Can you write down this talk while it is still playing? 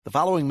The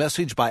following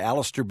message by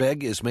Alistair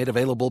Begg is made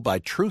available by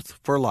Truth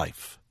for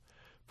Life.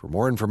 For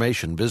more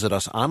information, visit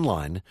us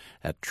online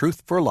at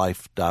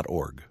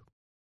truthforlife.org.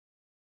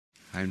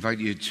 I invite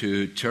you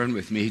to turn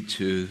with me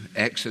to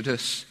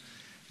Exodus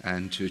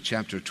and to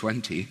chapter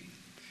 20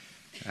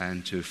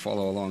 and to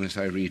follow along as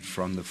I read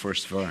from the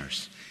first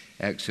verse.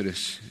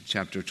 Exodus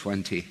chapter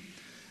 20.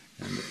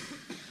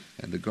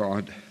 And the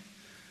God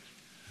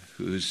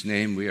whose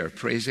name we are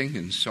praising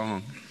in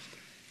song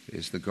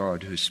is the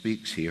God who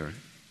speaks here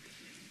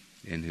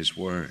in his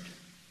word.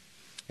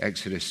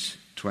 Exodus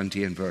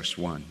 20 and verse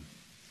 1.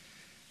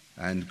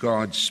 And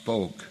God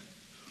spoke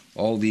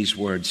all these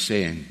words,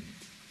 saying,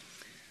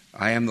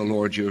 I am the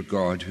Lord your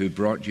God, who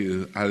brought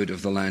you out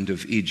of the land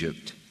of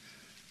Egypt,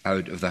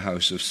 out of the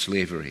house of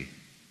slavery.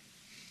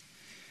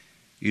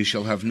 You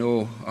shall have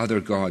no other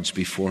gods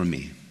before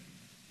me.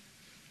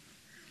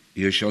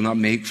 You shall not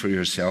make for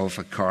yourself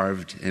a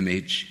carved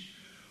image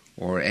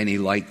or any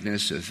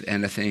likeness of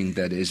anything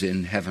that is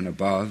in heaven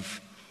above,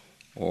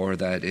 or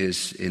that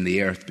is in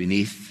the earth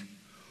beneath,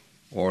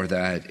 or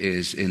that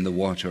is in the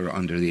water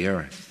under the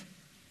earth.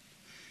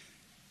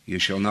 You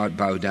shall not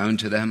bow down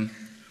to them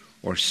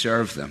or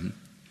serve them,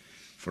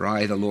 for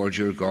I, the Lord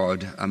your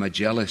God, am a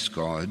jealous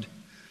God,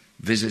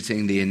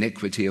 visiting the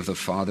iniquity of the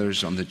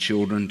fathers on the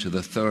children to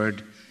the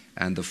third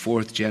and the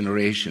fourth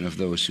generation of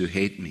those who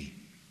hate me,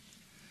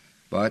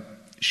 but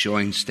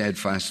showing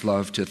steadfast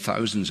love to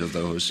thousands of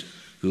those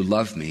who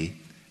love me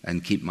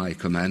and keep my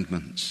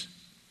commandments.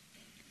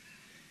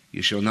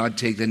 You shall not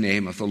take the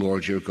name of the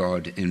Lord your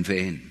God in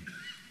vain,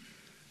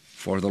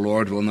 for the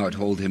Lord will not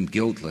hold him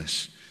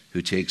guiltless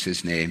who takes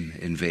his name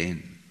in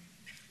vain.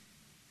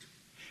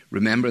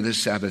 Remember the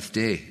Sabbath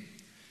day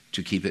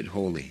to keep it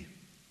holy.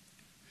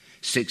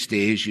 6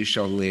 days you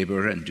shall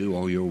labor and do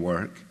all your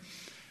work,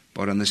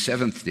 but on the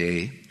seventh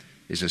day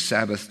is a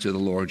Sabbath to the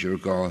Lord your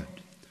God.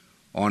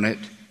 On it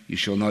you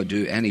shall not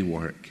do any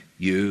work,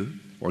 you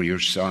or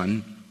your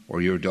son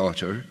or your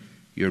daughter,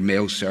 your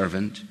male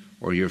servant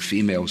or your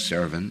female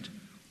servant,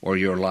 or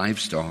your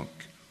livestock,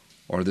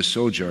 or the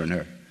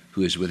sojourner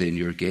who is within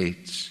your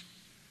gates.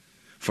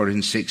 For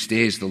in 6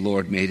 days the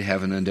Lord made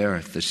heaven and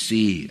earth, the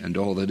sea and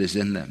all that is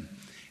in them,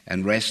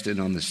 and rested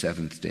on the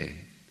seventh day.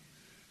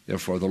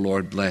 Therefore the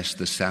Lord blessed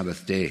the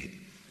Sabbath day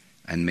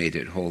and made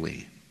it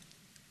holy.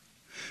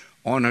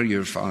 Honor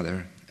your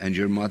father and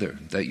your mother,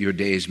 that your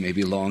days may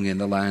be long in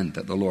the land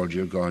that the Lord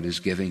your God is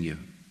giving you.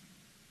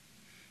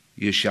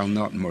 You shall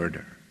not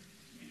murder.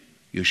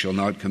 You shall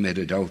not commit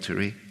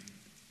adultery.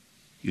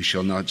 You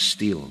shall not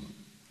steal.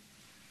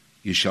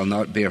 You shall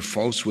not bear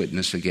false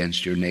witness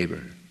against your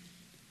neighbor.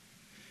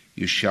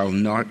 You shall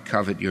not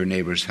covet your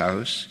neighbor's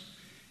house.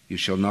 You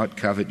shall not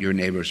covet your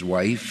neighbor's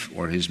wife,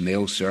 or his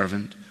male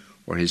servant,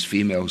 or his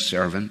female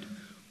servant,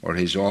 or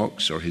his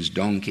ox, or his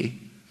donkey,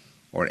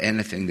 or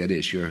anything that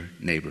is your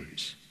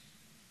neighbor's.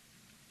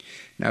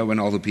 Now when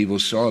all the people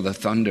saw the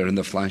thunder and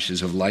the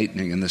flashes of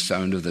lightning and the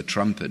sound of the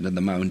trumpet and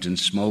the mountain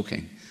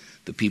smoking,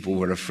 the people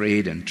were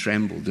afraid and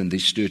trembled, and they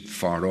stood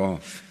far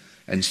off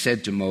and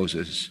said to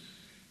Moses,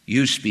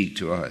 You speak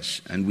to us,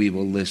 and we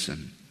will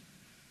listen.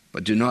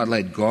 But do not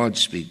let God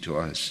speak to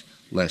us,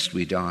 lest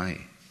we die.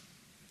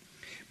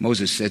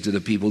 Moses said to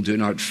the people, Do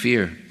not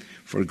fear,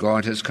 for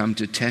God has come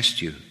to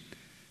test you,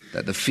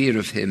 that the fear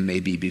of him may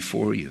be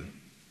before you,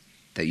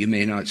 that you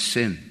may not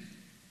sin.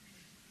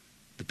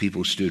 The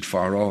people stood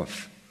far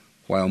off,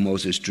 while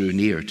Moses drew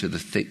near to the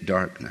thick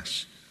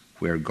darkness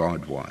where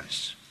God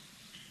was.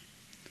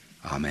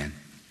 Amen.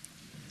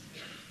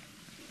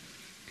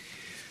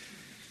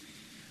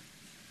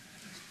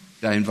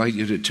 I invite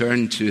you to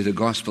turn to the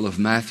Gospel of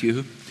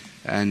Matthew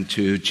and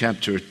to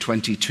chapter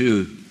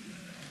 22.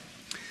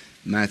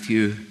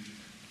 Matthew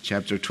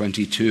chapter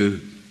 22.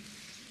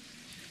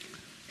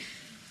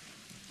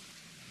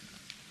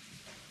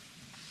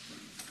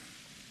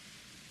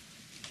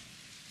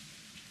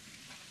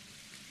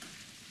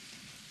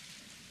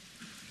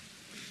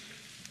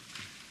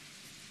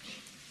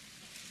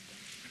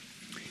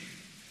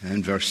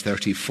 And verse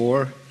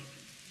 34,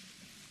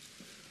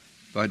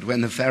 But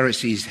when the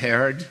Pharisees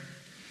heard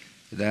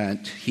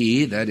that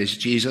he, that is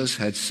Jesus,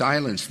 had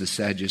silenced the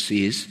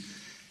Sadducees,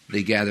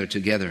 they gathered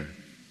together.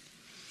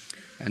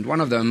 And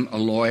one of them, a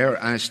lawyer,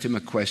 asked him a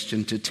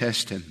question to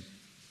test him.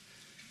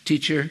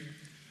 Teacher,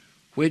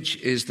 which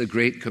is the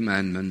great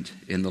commandment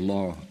in the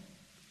law?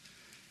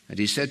 And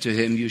he said to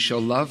him, You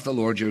shall love the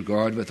Lord your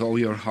God with all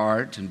your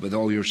heart and with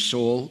all your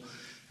soul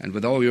and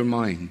with all your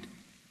mind.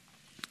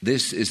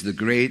 This is the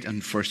great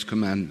and first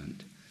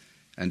commandment,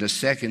 and a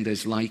second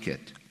is like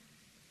it.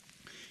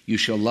 You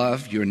shall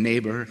love your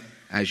neighbor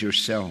as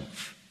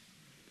yourself.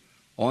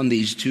 On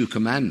these two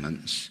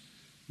commandments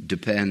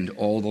depend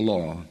all the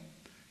law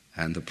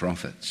and the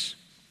prophets.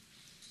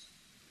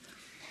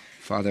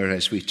 Father,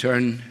 as we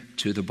turn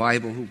to the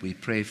Bible, we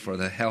pray for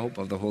the help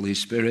of the Holy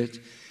Spirit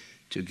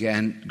to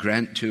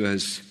grant to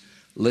us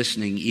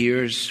listening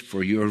ears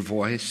for your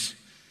voice,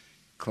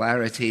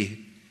 clarity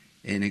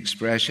in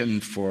expression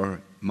for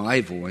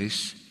my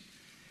voice,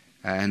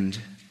 and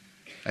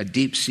a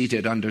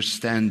deep-seated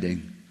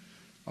understanding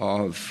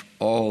of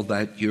all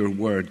that your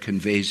word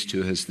conveys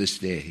to us this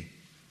day,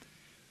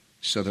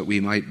 so that we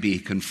might be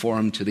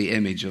conformed to the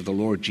image of the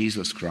Lord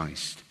Jesus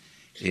Christ,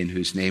 in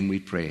whose name we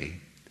pray.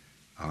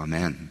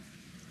 Amen.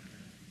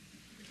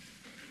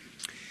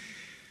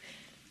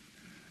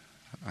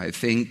 I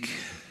think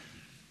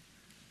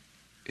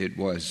it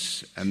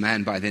was a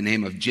man by the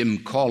name of Jim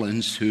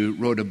Collins who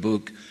wrote a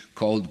book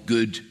called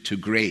Good to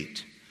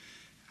Great.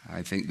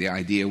 I think the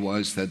idea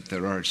was that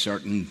there are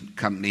certain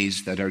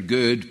companies that are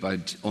good,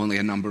 but only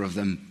a number of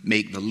them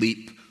make the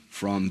leap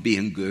from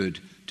being good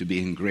to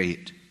being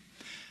great.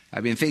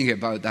 I've been thinking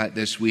about that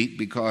this week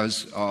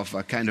because of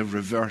a kind of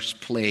reverse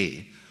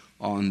play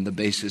on the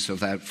basis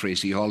of that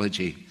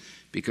phraseology.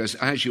 Because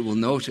as you will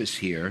notice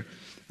here,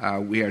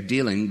 we are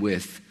dealing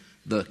with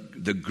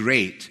the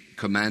Great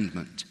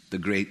Commandment, the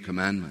Great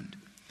Commandment.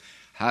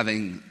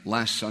 Having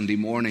last Sunday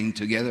morning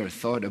together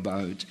thought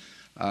about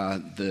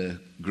the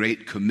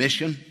Great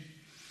Commission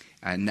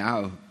and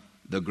now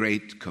the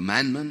Great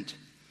Commandment,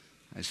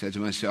 I said to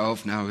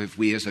myself, now if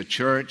we as a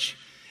church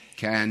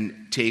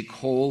can take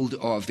hold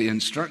of the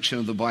instruction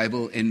of the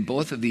Bible in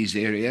both of these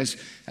areas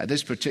at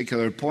this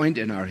particular point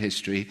in our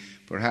history,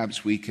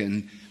 perhaps we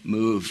can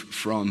move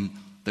from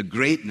the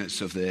greatness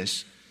of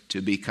this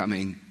to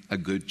becoming a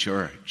good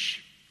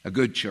church. A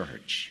good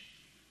church.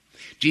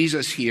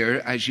 Jesus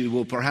here, as you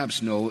will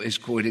perhaps know, is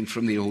quoting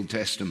from the Old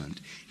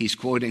Testament. He's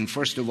quoting,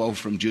 first of all,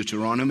 from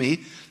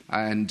Deuteronomy,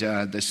 and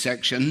the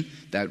section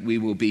that we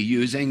will be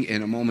using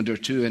in a moment or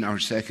two in our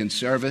second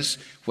service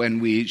when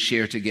we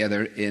share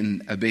together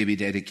in a baby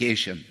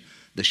dedication.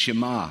 The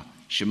Shema.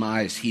 Shema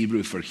is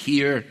Hebrew for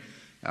hear.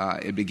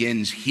 It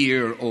begins,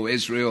 "Hear, O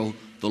Israel,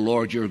 the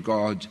Lord your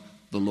God,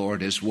 the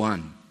Lord is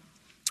one."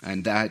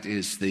 And that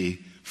is the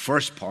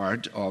first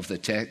part of the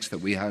text that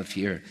we have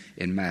here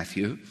in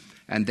Matthew.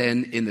 And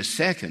then in the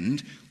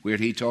second, where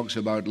he talks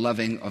about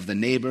loving of the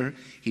neighbor,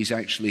 he's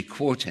actually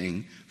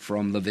quoting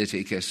from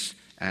Leviticus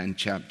and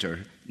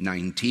chapter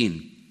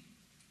 19.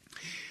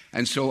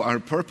 And so our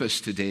purpose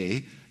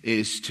today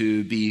is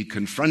to be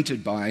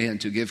confronted by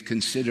and to give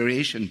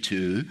consideration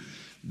to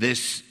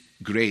this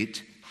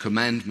great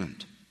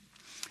commandment.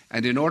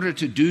 And in order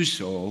to do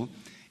so,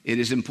 it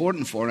is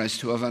important for us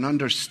to have an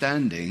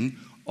understanding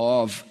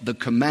of the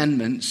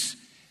commandments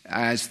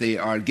as they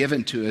are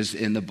given to us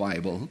in the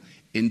Bible,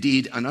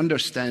 indeed an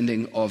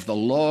understanding of the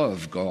law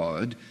of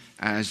God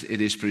as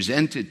it is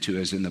presented to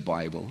us in the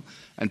Bible,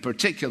 and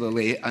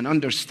particularly an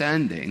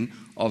understanding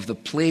of the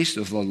place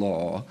of the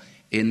law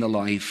in the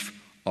life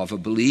of a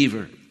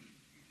believer.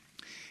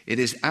 It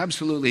is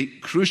absolutely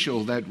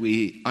crucial that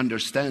we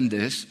understand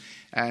this,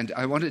 and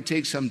I want to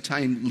take some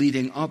time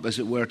leading up, as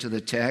it were, to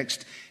the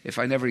text. If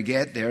I never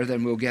get there,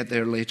 then we'll get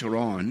there later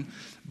on.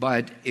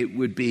 But it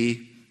would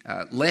be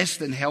less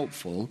than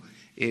helpful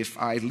if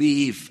I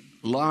leave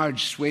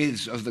large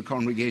swathes of the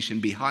congregation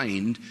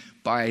behind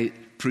by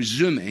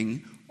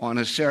presuming on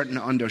a certain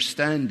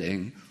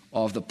understanding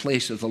of the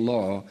place of the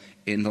law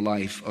in the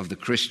life of the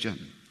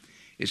Christian.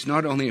 It's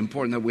not only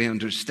important that we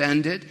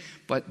understand it,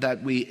 but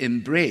that we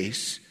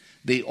embrace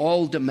the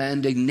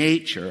all-demanding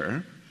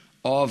nature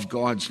of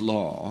God's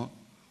law,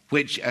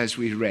 which, as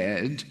we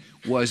read,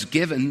 was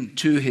given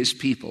to his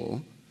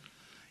people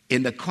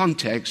in the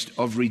context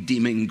of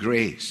redeeming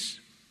grace,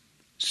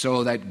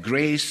 so that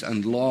grace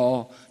and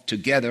law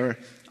together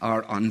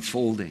are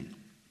unfolding.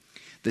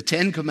 The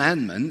Ten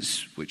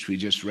Commandments, which we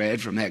just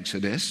read from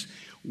Exodus,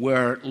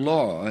 were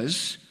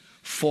laws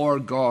for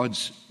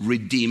God's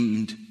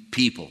redeemed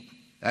people.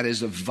 That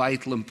is of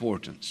vital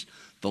importance.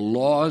 The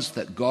laws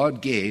that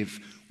God gave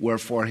were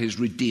for his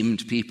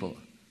redeemed people.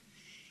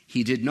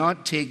 He did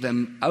not take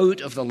them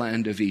out of the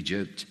land of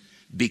Egypt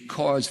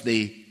because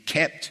they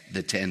kept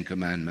the Ten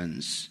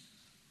Commandments.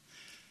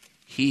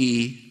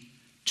 He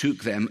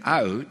took them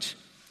out,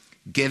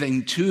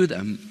 giving to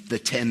them the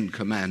Ten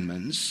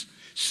Commandments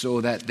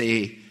so that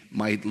they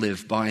might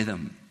live by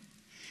them.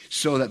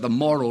 So that the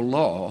moral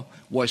law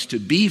was to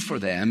be for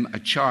them a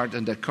chart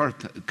and a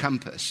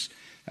compass.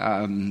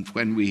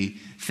 When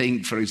we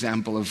think, for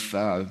example,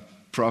 of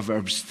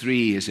Proverbs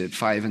 3, is it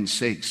 5 and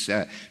 6?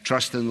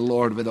 Trust in the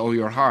Lord with all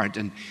your heart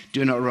and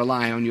do not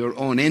rely on your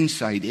own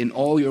insight. In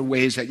all your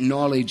ways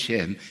acknowledge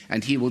him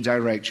and he will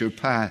direct your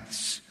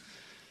paths.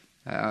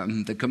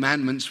 The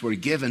commandments were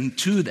given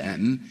to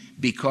them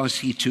because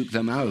he took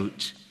them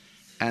out.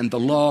 And the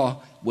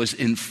law was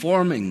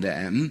informing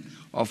them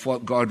of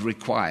what God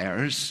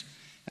requires.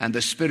 And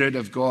the Spirit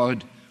of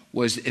God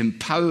was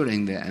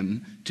empowering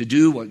them to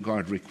do what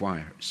God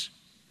requires.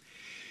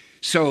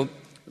 So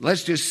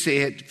let's just say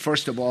it,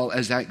 first of all,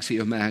 as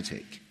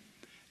axiomatic,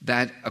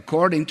 that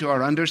according to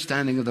our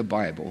understanding of the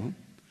Bible,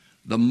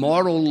 the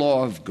moral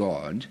law of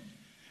God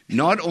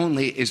not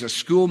only is a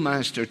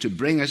schoolmaster to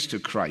bring us to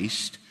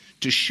Christ,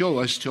 to show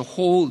us, to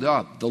hold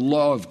up the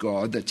law of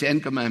God, the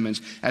Ten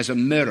Commandments, as a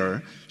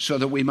mirror so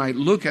that we might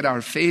look at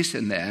our face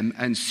in them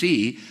and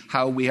see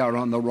how we are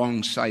on the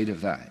wrong side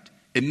of that.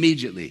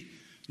 Immediately,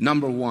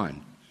 number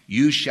one,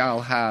 you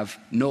shall have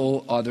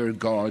no other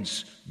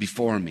gods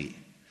before me,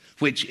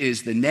 which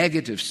is the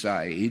negative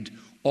side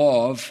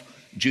of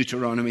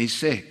Deuteronomy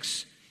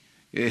 6.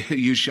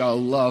 You shall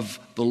love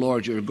the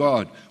Lord your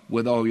God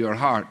with all your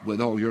heart,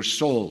 with all your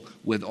soul,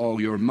 with all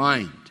your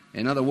mind.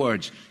 In other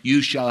words,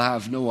 you shall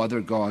have no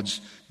other gods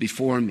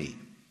before me.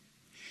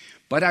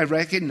 But I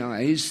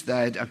recognize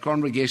that a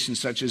congregation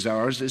such as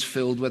ours is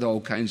filled with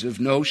all kinds of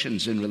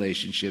notions in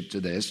relationship to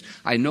this.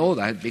 I know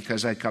that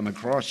because I come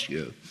across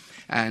you,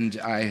 and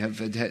I have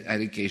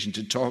had occasion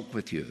to talk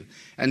with you.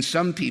 And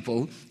some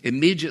people,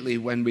 immediately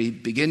when we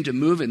begin to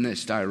move in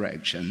this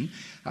direction,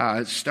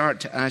 start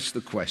to ask the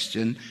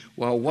question,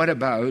 well, what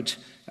about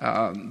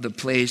the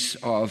place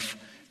of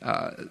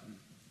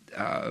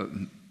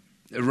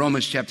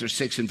Romans chapter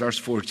 6 and verse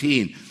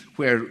 14,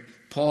 where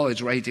Paul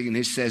is writing and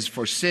he says,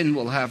 for sin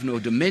will have no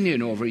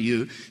dominion over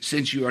you,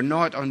 since you are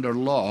not under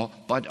law,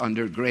 but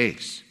under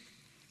grace.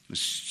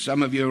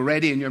 Some of you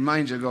already in your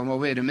minds are going, well,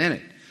 wait a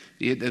minute.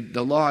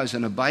 The law is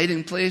an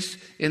abiding place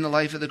in the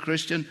life of the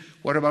Christian.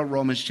 What about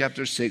Romans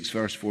chapter 6,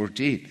 verse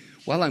 14?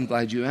 Well, I'm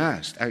glad you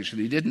asked.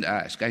 Actually, you didn't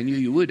ask. I knew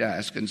you would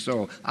ask, and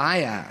so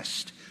I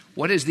asked.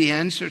 What is the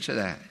answer to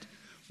that?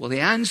 Well, the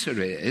answer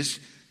is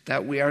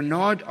that we are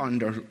not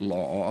under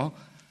law,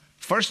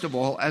 first of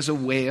all, as a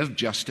way of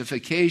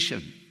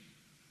justification.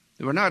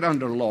 We're not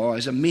under law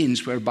as a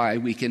means whereby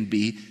we can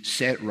be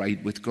set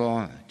right with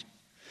God.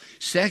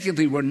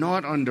 Secondly, we're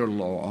not under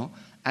law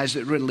as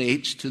it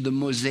relates to the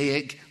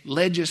Mosaic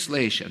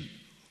legislation.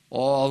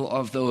 All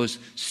of those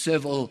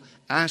civil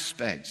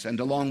aspects, and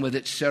along with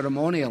its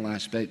ceremonial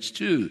aspects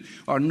too,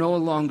 are no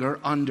longer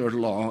under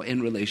law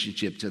in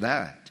relationship to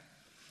that.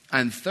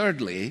 And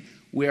thirdly,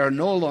 we are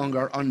no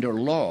longer under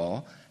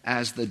law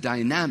as the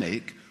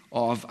dynamic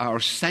of our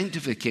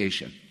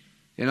sanctification.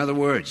 In other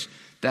words,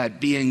 that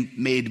being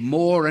made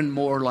more and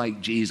more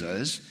like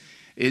Jesus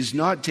is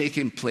not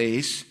taking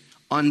place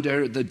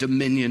under the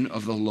dominion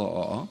of the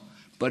law,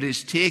 but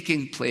is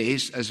taking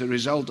place as a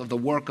result of the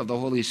work of the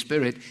Holy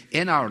Spirit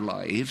in our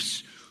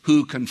lives,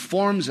 who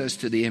conforms us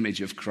to the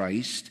image of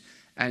Christ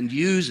and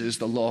uses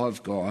the law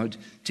of God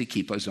to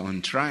keep us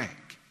on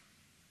track.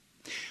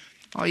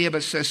 Oh yeah,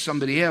 but says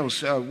somebody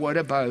else, what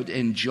about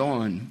in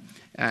John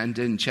and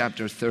in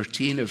chapter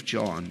 13 of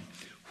John,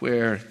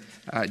 where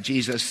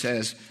Jesus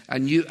says, a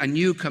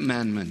new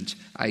commandment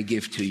I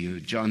give to you.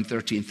 John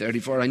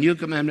 13:34, a new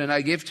commandment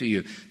I give to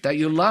you, that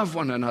you love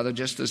one another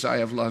just as I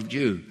have loved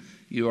you.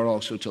 You are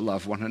also to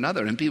love one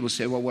another. And people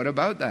say, well, what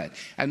about that?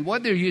 And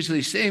what they're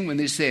usually saying when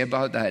they say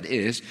about that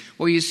is,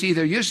 well, you see,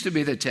 there used to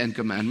be the 10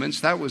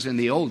 Commandments. That was in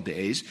the old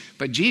days.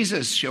 But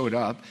Jesus showed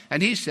up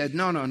and he said,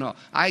 no,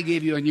 I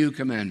gave you a new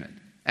commandment.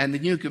 And the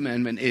new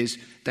commandment is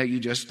that you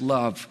just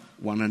love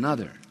one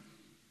another.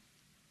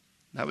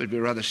 That would be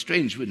rather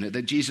strange, wouldn't it?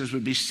 That Jesus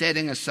would be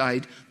setting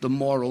aside the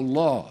moral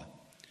law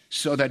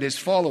so that his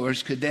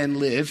followers could then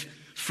live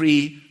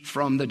free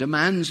from the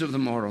demands of the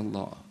moral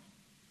law.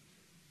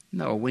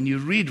 No, when you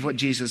read what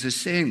Jesus is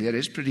saying there,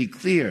 it's pretty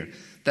clear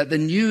that the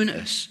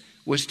newness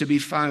was to be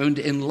found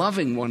in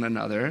loving one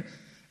another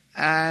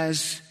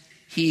as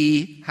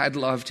he had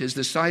loved his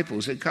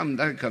disciples. That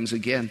comes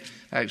again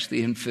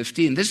actually in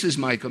 15. This is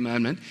my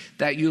commandment,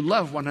 that you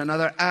love one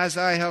another as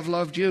I have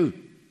loved you.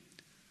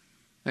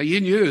 Now you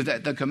knew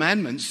that the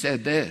commandments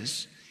said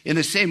this, in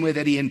the same way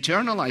that he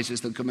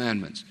internalizes the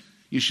commandments.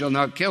 You shall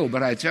not kill,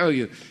 but I tell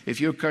you,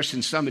 if you're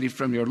cursing somebody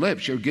from your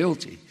lips, you're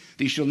guilty.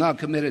 You shall not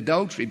commit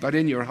adultery, but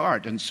in your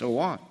heart, and so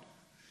on.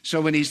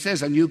 So when he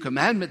says a new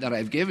commandment that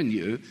I've given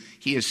you,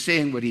 he is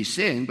saying what he's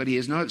saying, but he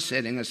is not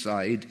setting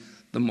aside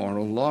the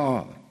moral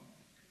law.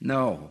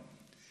 No.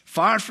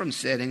 Far from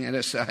setting it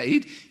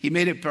aside, he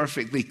made it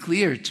perfectly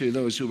clear to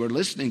those who were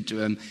listening to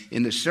him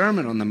in the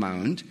Sermon on the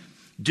Mount.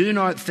 Do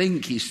not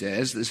think, he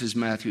says, this is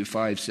Matthew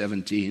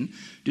 5:17,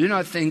 do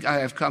not think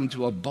I have come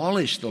to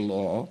abolish the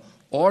law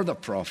or the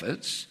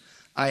prophets.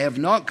 I have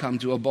not come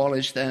to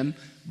abolish them,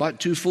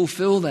 but to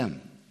fulfill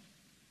them.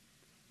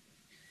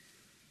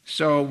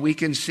 So we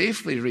can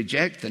safely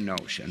reject the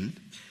notion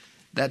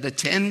that the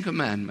 10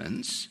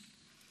 Commandments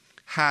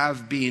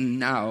have been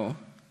now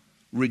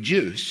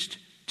reduced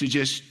to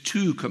just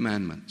 2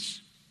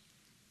 commandments.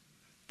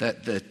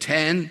 That the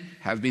 10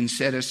 have been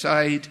set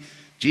aside.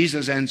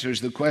 Jesus answers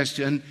the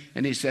question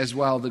and he says,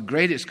 well, the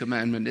greatest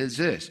commandment is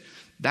this.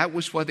 That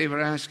was what they were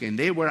asking.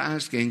 They were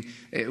asking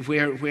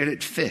where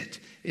it fit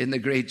in the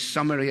great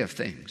summary of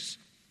things.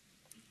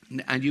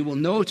 And you will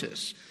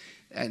notice,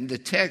 and the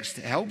text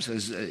helps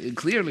us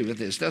clearly with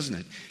this, doesn't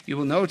it? You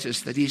will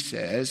notice that he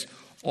says,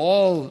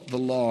 all the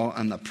law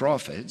and the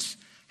prophets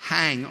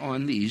hang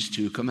on these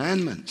 2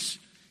 commandments.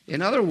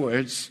 In other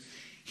words,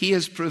 he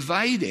is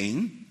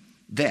providing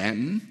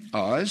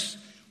us,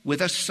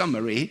 with a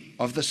summary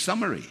of the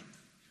summary.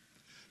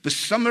 The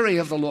summary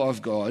of the law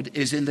of God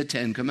is in the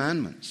 10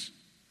 Commandments.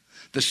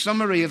 The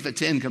summary of the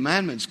 10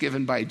 Commandments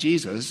given by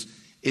Jesus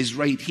is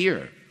right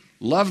here.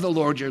 Love the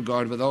Lord your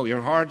God with all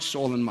your heart,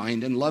 soul, and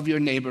mind, and love your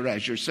neighbor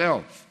as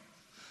yourself.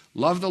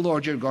 Love the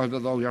Lord your God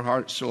with all your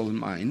heart, soul, and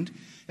mind.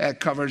 That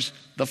covers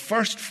the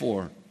first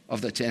 4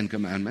 of the 10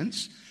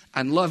 Commandments.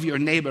 And love your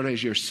neighbor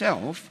as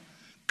yourself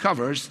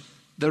covers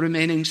the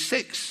remaining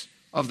 6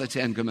 of the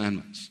 10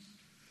 Commandments.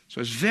 So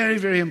it's very,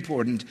 very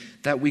important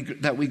that we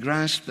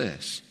grasp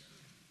this.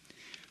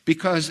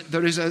 Because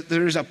there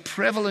is a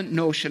prevalent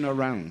notion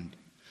around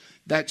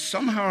that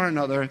somehow or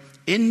another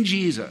in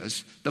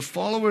Jesus, the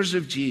followers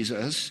of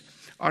Jesus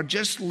are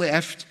just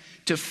left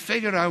to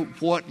figure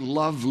out what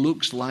love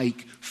looks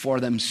like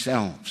for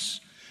themselves.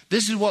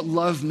 This is what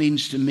love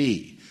means to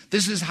me.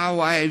 This is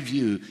how I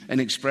view an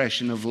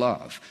expression of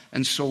love,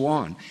 and so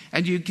on.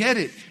 And you get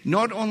it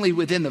not only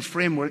within the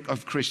framework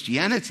of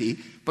Christianity,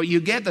 but you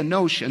get the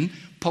notion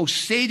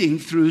pulsating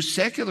through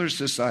secular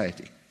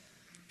society.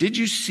 Did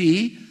you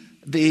see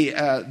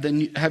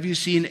have you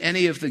seen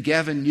any of the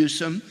Gavin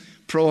Newsom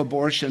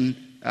pro-abortion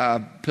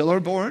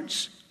pillar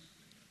boards?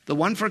 The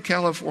one for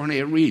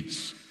California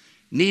reads,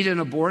 "Need an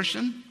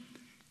abortion?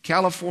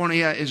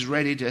 California is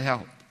ready to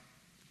help."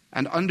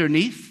 And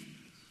underneath,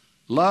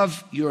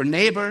 "Love your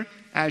neighbor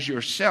as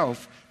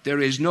yourself.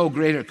 There is no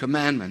greater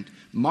commandment."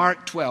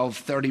 Mark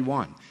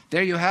 12:31.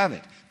 There you have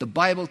it. The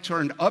Bible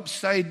turned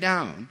upside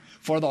down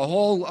for the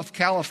whole of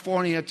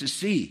California to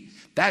see.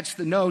 That's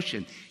the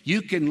notion.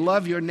 You can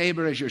love your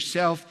neighbor as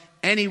yourself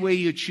any way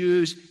you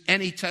choose,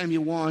 anytime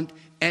you want,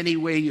 any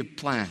way you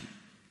plan.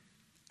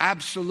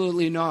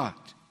 Absolutely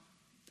not.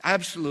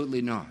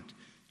 Absolutely not.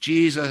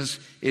 Jesus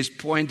is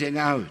pointing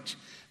out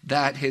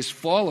that his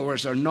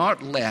followers are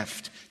not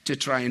left to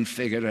try and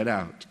figure it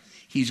out.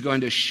 He's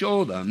going to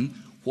show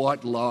them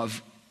what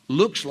love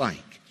looks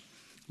like.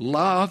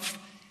 Love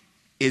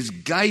is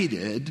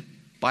guided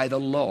by the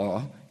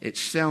law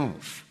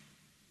itself.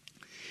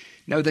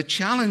 Now, the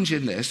challenge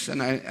in this,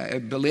 and I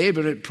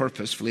belabor it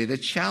purposefully, the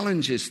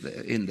challenge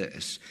in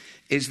this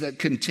is that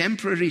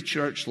contemporary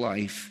church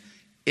life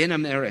in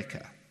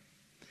America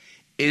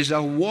is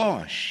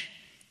awash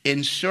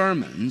in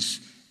sermons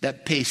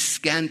that pay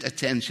scant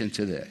attention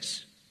to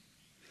this,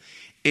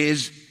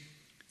 is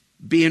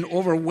being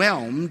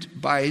overwhelmed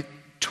by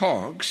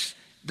talks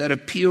that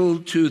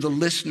appeal to the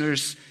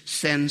listener's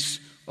sense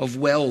of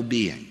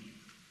well-being.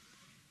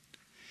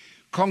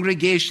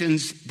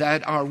 Congregations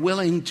that are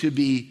willing to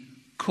be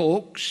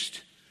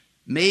coaxed,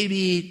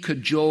 maybe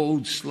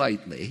cajoled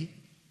slightly,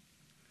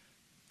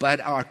 but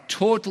are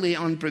totally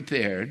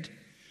unprepared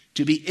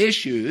to be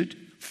issued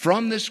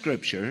from the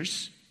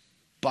Scriptures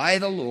by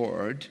the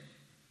Lord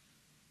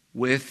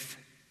with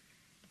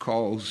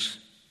calls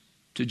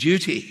to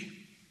duty.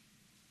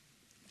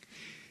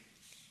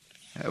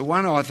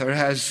 One author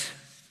has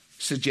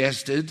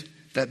suggested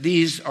that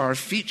these are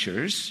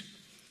features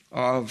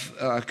of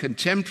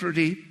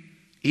contemporary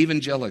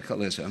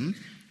evangelicalism,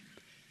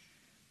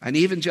 an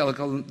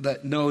evangelical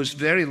that knows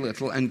very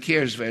little and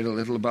cares very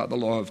little about the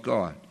law of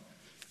God.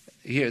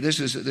 Here, this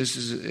is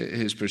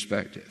his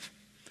perspective.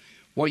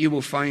 What you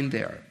will find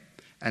there,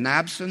 an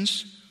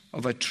absence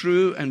of a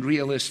true and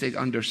realistic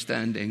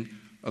understanding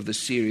of the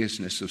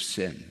seriousness of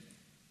sin.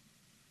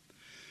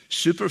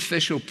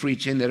 Superficial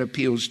preaching that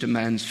appeals to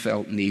man's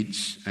felt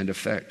needs and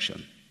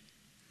affection.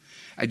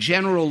 A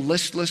general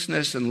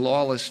listlessness and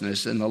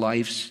lawlessness in the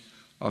lives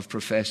of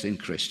professing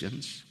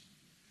Christians.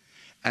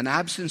 An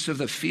absence of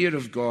the fear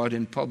of God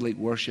in public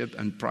worship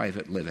and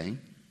private living.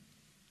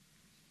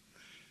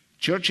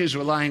 Churches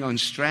relying on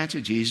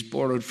strategies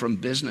borrowed from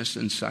business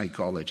and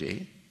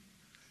psychology.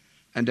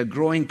 And a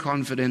growing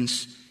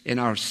confidence in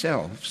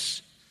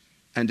ourselves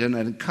and an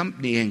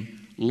accompanying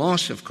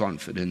loss of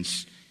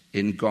confidence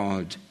in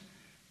God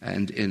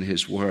and in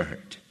His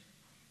Word.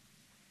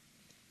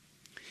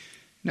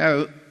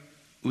 Now,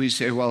 we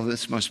say, well,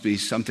 this must be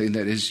something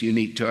that is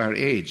unique to our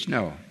age.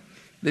 No,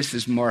 this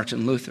is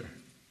Martin Luther.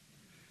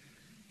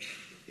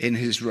 In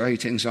his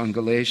writings on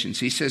Galatians,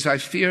 he says, I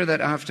fear that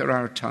after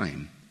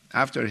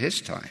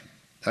his time,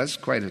 that's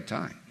quite a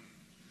time,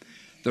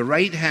 the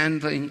right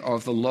handling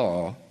of the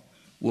law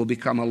will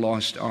become a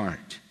lost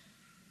art.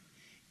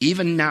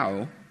 Even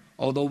now,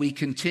 although we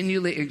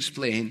continually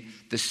explain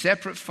the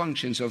separate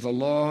functions of the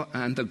law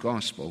and the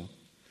gospel,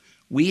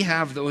 we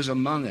have those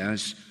among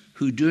us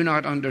who do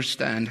not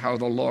understand how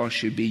the law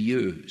should be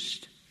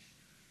used.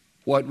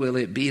 What will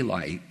it be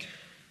like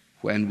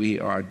when we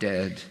are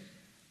dead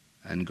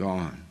and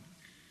gone?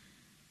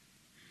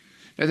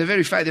 Now, the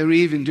very fact that we're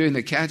even doing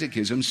the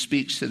catechism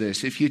speaks to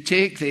this. If you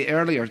take the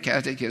earlier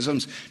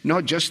catechisms,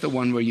 not just the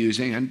one we're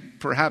using, and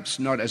perhaps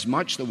not as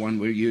much the one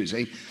we're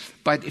using,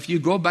 but if you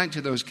go back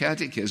to those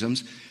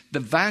catechisms, the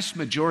vast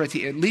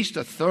majority, at least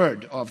a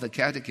third of the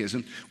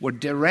catechism, were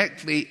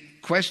directly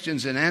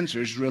questions and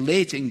answers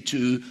relating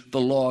to the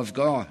law of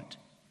God.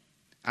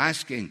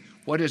 Asking,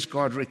 what does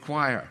God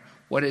require?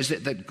 What is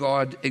it that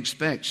God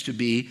expects to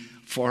be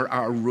for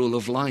our rule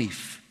of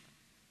life?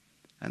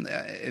 And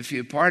if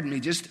you pardon me,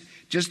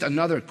 just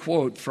another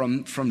quote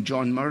from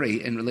John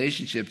Murray in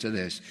relationship to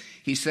this.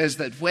 He says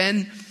that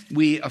when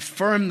we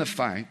affirm the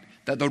fact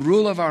that the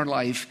rule of our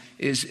life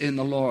is in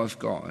the law of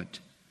God,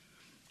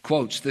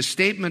 quotes, the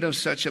statement of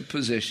such a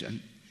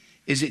position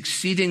is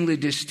exceedingly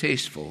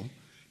distasteful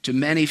to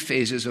many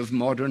phases of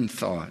modern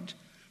thought,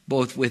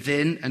 both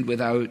within and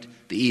without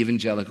the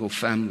evangelical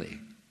family.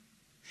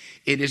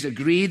 It is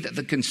agreed that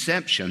the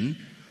conception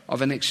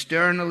of an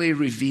externally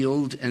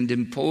revealed and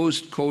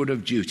imposed code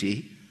of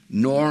duty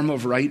norm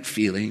of right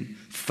feeling,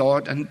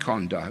 thought, and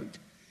conduct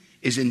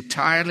is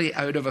entirely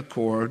out of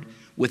accord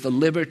with the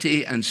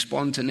liberty and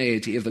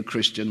spontaneity of the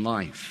Christian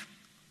life.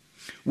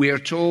 We are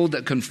told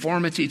that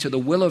conformity to the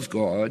will of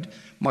God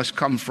must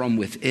come from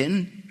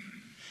within,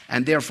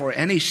 and therefore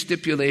any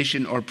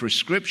stipulation or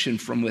prescription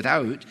from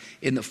without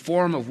in the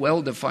form of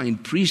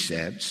well-defined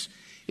precepts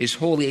is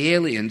wholly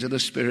alien to the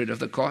spirit of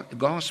the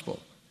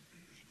gospel.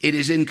 It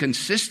is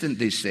inconsistent,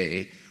 they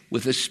say,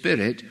 with the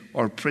spirit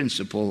or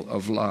principle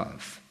of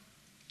love.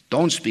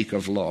 Don't speak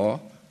of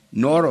law,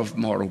 nor of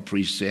moral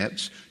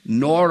precepts,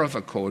 nor of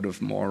a code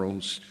of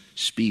morals.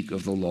 Speak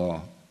of the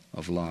law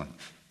of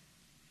love.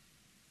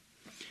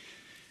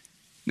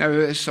 Now,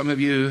 as some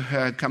of you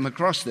come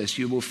across this,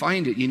 you will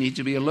find it. You need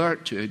to be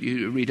alert to it.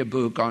 You read a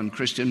book on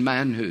Christian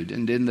manhood,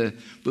 and in the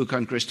book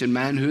on Christian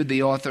manhood,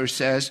 the author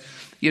says,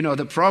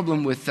 the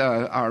problem with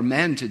our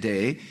men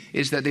today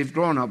is that they've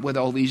grown up with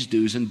all these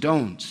do's and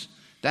don'ts.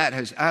 That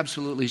has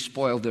absolutely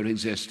spoiled their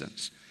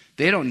existence.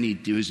 They don't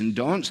need do's and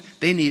don'ts.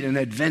 They need an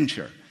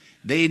adventure.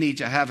 They need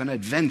to have an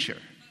adventure.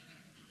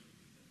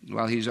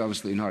 Well, he's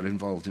obviously not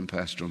involved in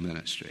pastoral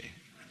ministry,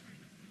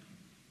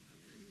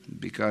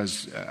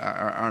 because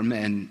our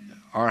men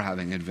are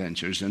having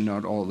adventures, and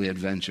not all the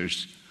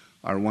adventures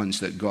are ones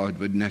that God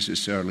would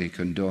necessarily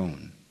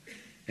condone.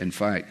 In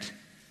fact,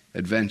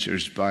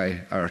 adventures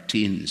by our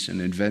teens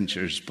and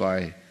adventures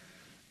by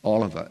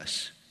all of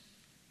us,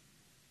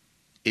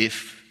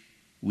 if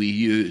we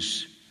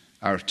use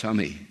our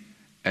tummy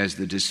as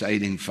the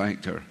deciding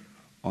factor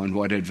on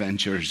what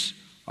adventures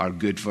are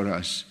good for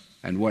us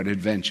and what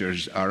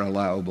adventures are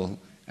allowable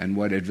and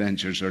what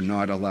adventures are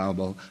not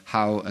allowable,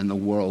 how in the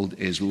world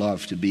is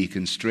love to be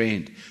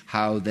constrained?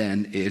 How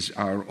then is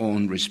our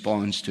own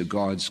response to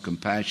God's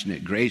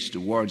compassionate grace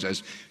towards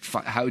us,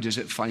 how does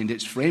it find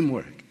its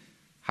framework?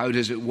 How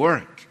does it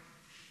work?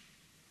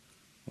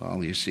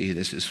 Well, you see,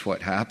 this is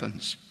what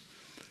happens.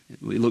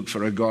 We look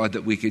for a God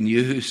that we can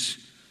use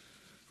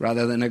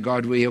rather than a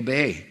God we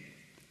obey,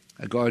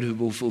 a God who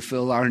will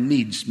fulfill our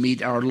needs,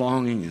 meet our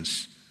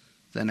longings,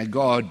 than a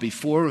God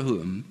before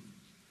whom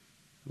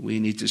we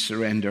need to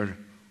surrender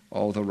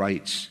all the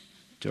rights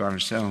to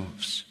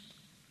ourselves.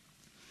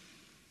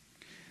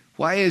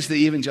 Why is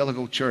the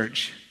evangelical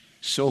church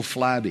so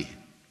flabby?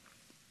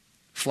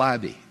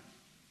 Flabby.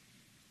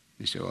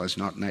 You say, well, that's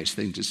not a nice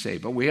thing to say,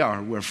 but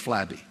we're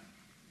flabby.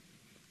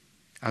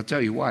 I'll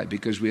tell you why,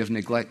 because we have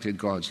neglected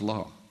God's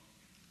law.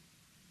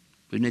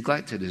 We've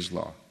neglected his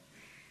law.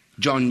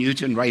 John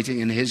Newton, writing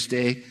in his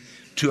day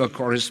to a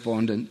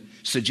correspondent,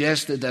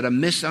 suggested that a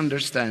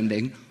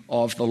misunderstanding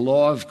of the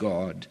law of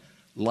God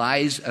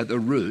lies at the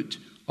root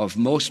of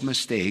most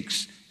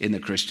mistakes in the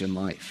Christian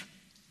life.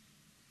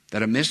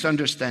 That a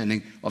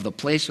misunderstanding of the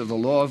place of the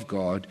law of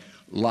God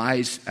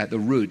lies at the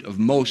root of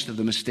most of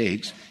the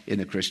mistakes in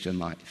the Christian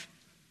life.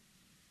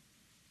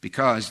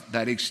 Because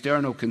that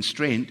external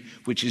constraint,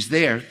 which is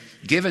there,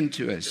 given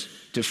to us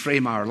to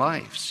frame our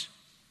lives,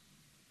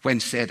 when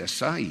set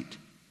aside,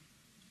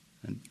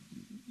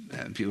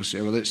 and people say,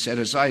 well, it's set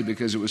aside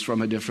because it was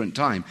from a different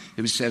time.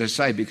 It was set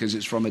aside because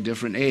it's from a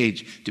different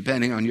age,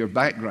 depending on your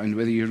background,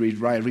 whether you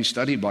read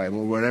study Bible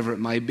or wherever it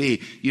might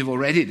be. You've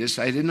already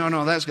decided,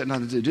 no, that's got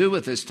nothing to do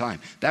with this time.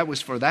 That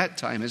was for that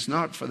time. It's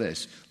not for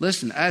this.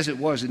 Listen, as it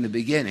was in the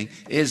beginning,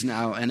 is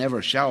now, and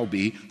ever shall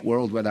be,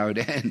 world without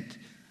end.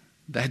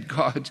 That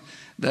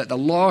the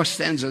law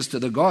sends us to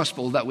the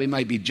gospel that we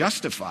might be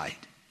justified.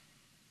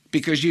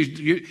 Because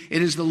it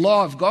is the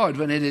law of God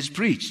when it is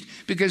preached.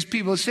 Because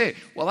people say,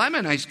 well, I'm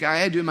a nice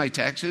guy. I do my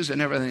taxes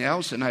and everything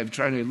else, and I've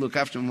tried to look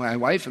after my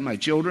wife and my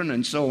children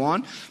and so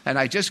on. And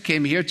I just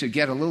came here to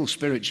get a little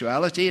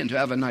spirituality and to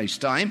have a nice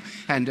time.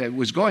 And it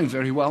was going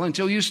very well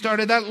until you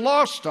started that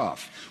law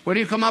stuff. Where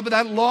do you come up with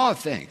that law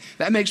thing?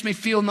 That makes me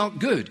feel not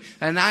good.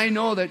 And I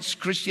know that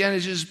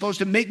Christianity is supposed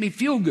to make me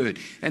feel good.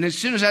 And as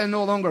soon as I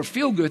no longer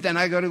feel good, then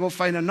I got to go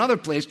find another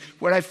place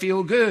where I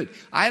feel good.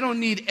 I don't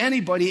need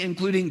anybody,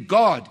 including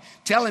God,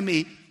 telling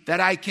me that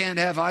I can't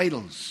have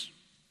idols.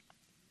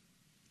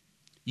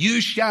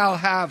 You shall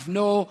have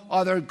no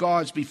other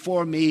gods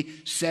before me,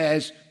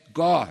 says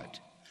God.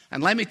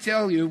 And let me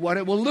tell you what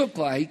it will look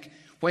like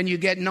when you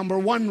get number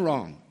one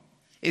wrong.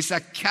 It's a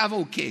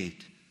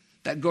cavalcade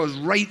that goes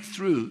right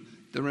through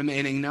the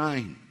remaining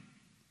 9.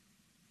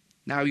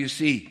 Now you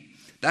see,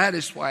 that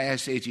is why I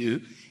say to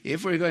you,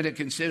 if we're going to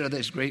consider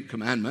this great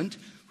commandment,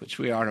 which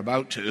we are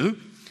about to,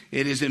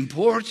 it is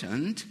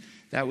important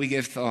that we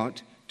give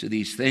thought to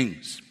these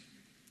things.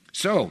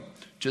 So,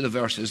 to the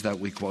verses that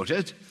we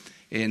quoted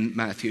in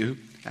Matthew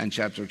and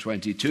chapter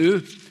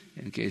 22,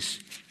 in case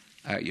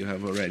you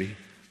have already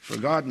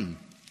forgotten.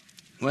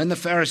 When the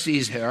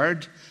Pharisees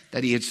heard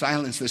that he had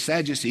silenced the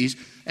Sadducees,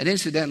 and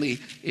incidentally,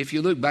 if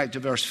you look back to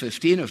verse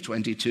 15 of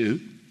 22,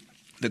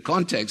 the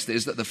context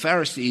is that the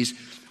Pharisees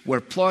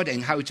were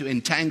plotting how to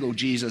entangle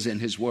Jesus in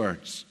his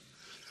words.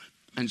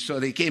 And so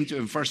they came to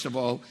him, first of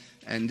all,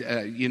 and,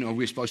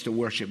 we're supposed to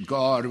worship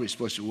God.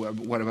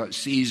 What about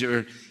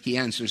Caesar? He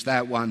answers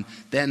that one.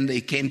 Then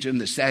they came to him,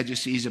 the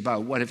Sadducees,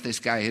 about what if this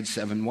guy had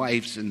 7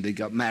 wives and they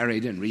got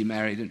married and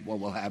remarried and what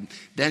will happen?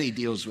 Then he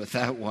deals with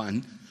that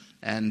one.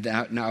 And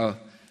now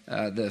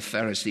the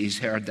Pharisees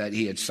heard that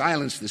he had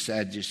silenced the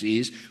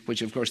Sadducees,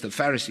 which of course the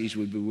Pharisees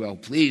would be well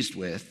pleased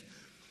with.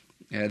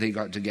 They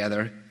got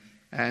together.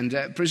 And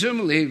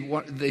presumably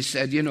they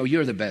said,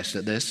 you're the best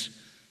at this.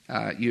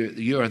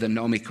 You're the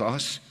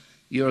nomikos.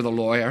 You're the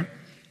lawyer.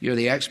 You're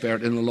the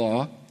expert in the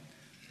law.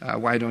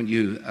 Why don't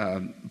you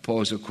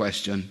pose a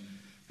question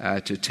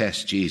to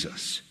test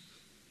Jesus?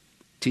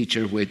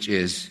 Teacher, which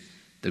is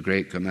the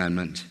great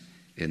commandment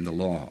in the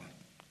law?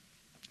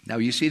 Now,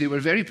 you see, they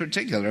were very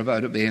particular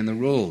about obeying the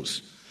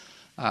rules.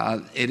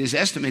 It is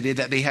estimated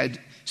that they had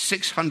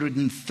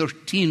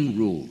 613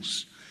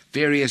 rules,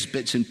 various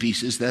bits and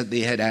pieces that they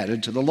had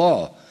added to the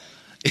law.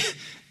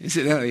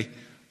 Incidentally,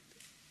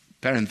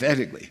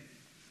 parenthetically,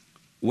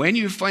 when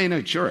you find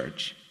a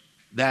church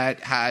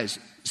that has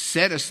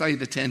set aside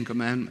the 10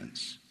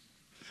 Commandments,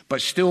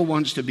 but still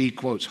wants to be,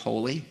 quotes,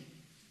 holy,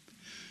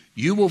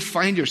 you will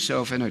find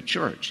yourself in a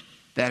church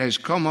that has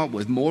come up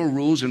with more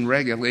rules and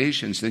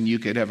regulations than you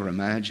could ever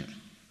imagine.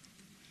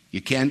 You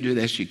can't do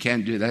this, you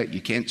can't do that,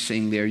 you can't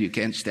sing there, you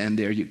can't stand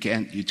there, you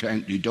can't.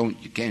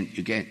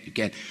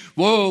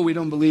 Whoa, we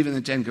don't believe in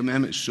the 10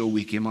 Commandments, so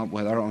we came up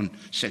with our own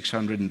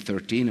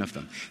 613 of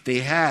them. They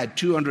had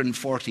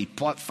 248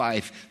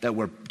 that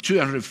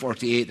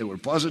were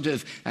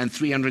positive and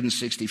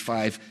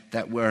 365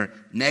 that were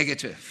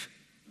negative,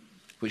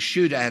 which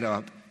should add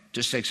up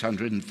to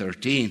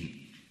 613.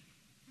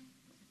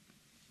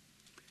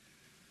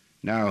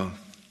 Now,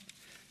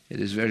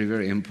 it is very,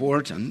 very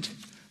important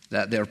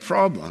that their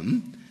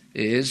problem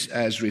is,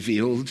 as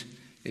revealed,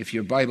 if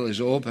your Bible is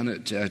open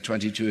at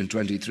 22 and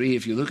 23,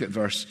 if you look at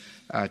verse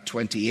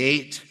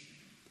 28,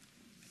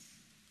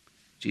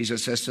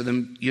 Jesus says to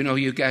them,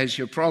 you guys,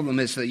 your problem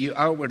is that you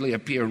outwardly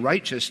appear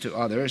righteous to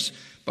others,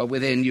 but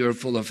within you're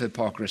full of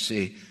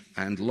hypocrisy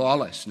and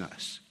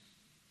lawlessness.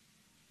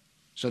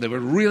 So they were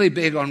really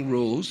big on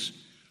rules,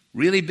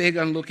 really big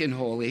on looking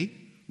holy,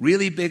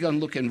 really big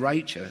on looking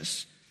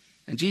righteous.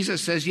 And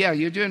Jesus says, yeah,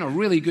 you're doing a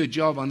really good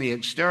job on the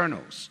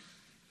externals.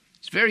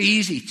 It's very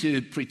easy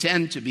to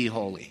pretend to be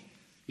holy.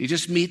 You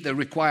just meet the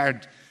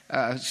required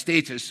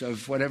status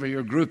of whatever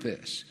your group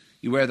is.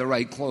 You wear the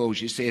right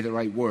clothes, you say the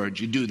right words,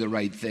 you do the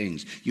right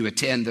things, you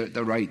attend at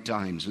the right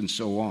times, and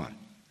so on.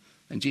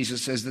 And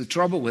Jesus says the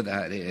trouble with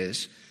that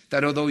is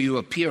that although you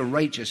appear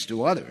righteous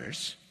to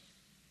others,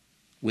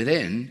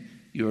 within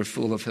you are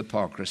full of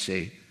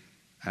hypocrisy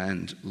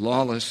and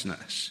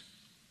lawlessness.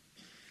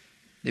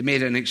 They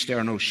made an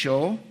external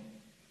show,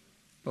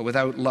 but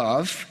without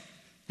love,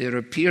 their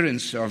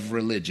appearance of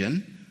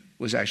religion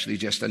was actually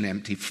just an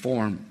empty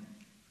form.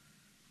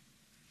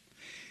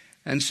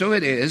 And so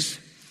it is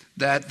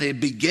that the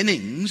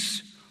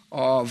beginnings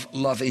of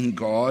loving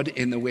God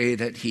in the way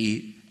that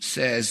he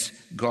says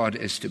God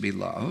is to be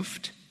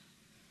loved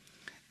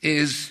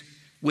is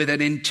with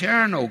an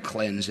internal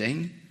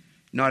cleansing,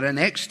 not an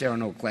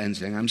external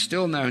cleansing. I'm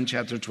still now in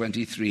chapter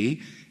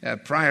 23,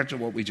 prior to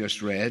what we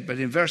just read, but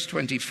in verse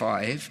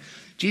 25,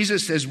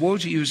 Jesus says, "Woe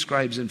to you,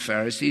 scribes and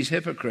Pharisees,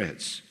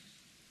 hypocrites!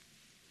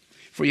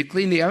 For you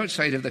clean the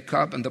outside of the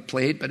cup and the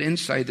plate, but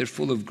inside they're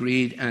full of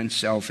greed and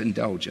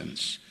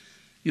self-indulgence.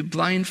 You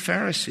blind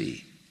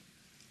Pharisee,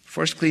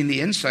 first clean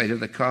the inside of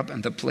the cup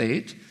and the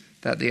plate,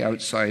 that the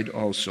outside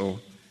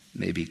also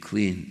may be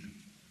clean."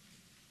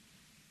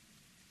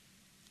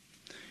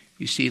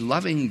 You see,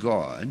 loving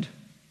God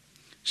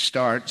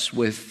starts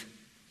with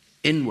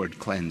inward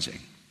cleansing.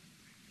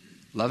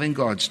 Loving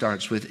God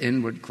starts with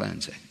inward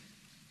cleansing.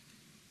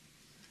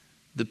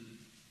 The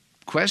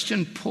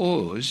question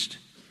posed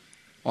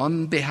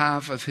on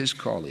behalf of his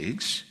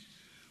colleagues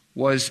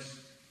was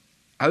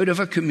out of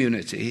a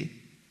community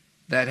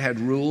that had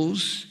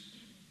rules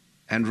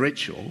and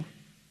ritual.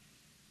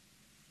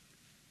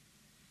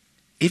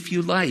 If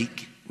you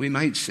like, we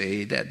might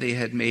say that they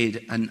had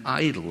made an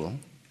idol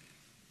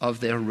of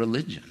their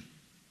religion.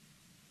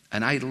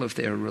 An idol of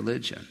their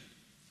religion.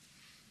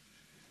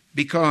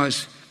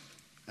 Because,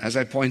 as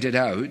I pointed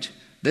out,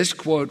 this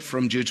quote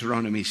from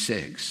Deuteronomy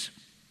 6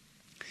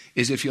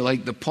 is, if you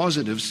like, the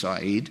positive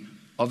side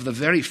of the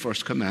very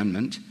first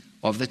commandment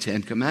of the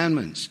 10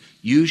 Commandments.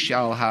 You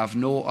shall have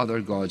no other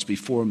gods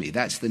before me.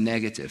 That's the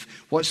negative.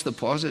 What's the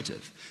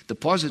positive? The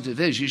positive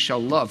is you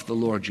shall love the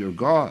Lord your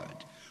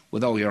God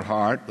with all your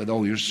heart, with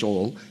all your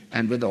soul,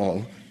 and with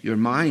all your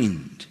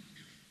mind.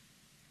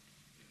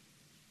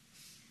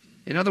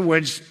 In other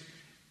words,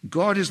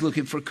 God is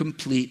looking for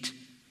complete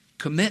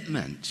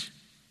commitment.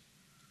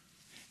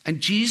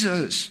 And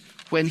Jesus,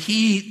 when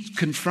he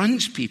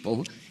confronts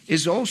people,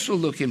 is also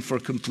looking for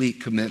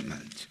complete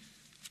commitment.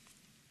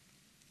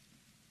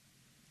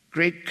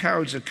 Great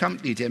crowds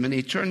accompanied him, and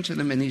he turned to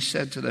them and he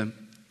said to them,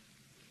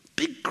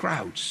 "Big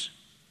crowds,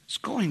 it's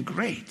going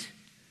great.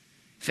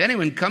 If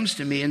anyone comes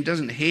to me and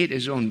doesn't hate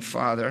his own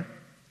father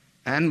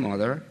and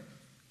mother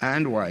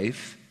and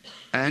wife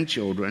and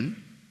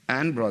children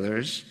and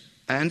brothers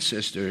and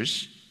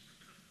sisters,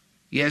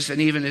 yes,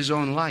 and even his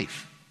own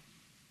life,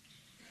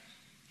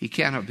 he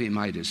cannot be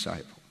my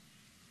disciple.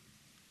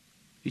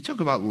 You talk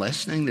about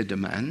lessening the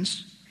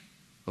demands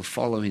of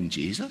following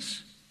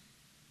Jesus.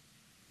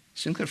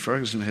 Sinclair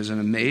Ferguson has an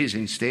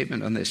amazing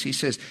statement on this. He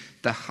says,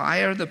 the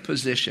higher the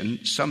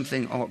position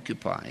something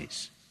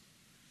occupies,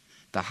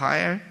 the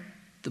higher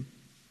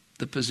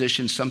the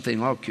position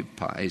something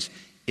occupies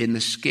in the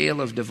scale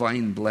of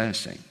divine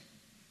blessing,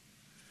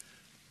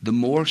 the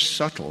more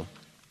subtle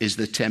is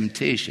the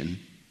temptation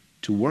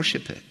to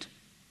worship it.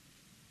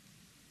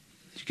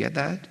 Did you get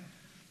that?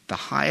 The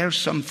higher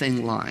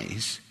something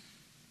lies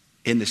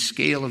in the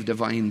scale of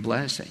divine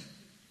blessing.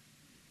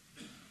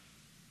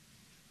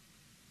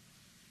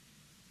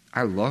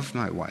 I love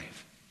my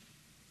wife.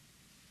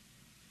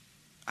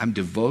 I'm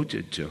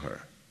devoted to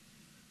her.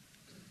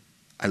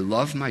 I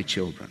love my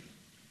children.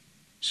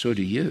 So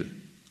do you.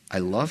 I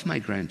love my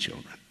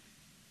grandchildren.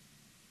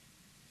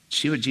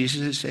 See what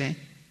Jesus is saying?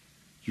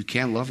 You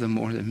can't love them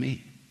more than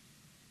me.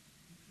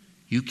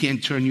 You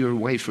can't turn your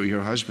wife or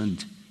your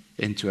husband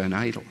into an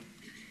idol.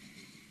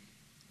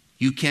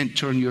 You can't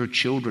turn your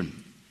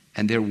children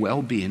and their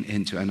well-being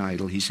into an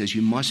idol. He says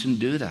you mustn't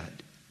do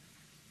that.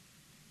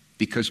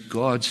 Because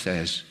God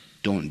says,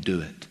 don't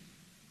do it.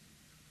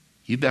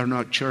 You better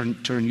not turn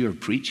your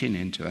preaching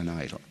into an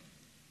idol.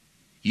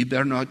 You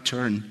better not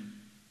turn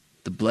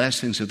the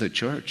blessings of the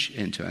church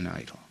into an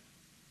idol.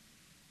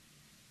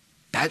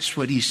 That's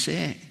what he's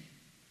saying.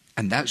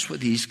 And that's what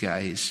these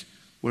guys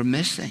were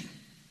missing.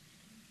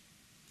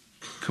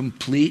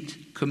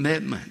 Complete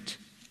commitment.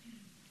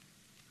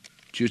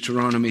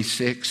 Deuteronomy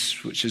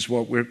 6, which is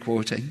what we're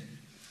quoting,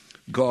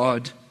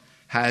 God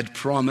had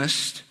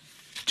promised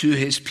to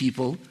his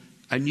people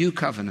a new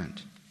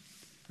covenant.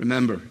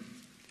 Remember,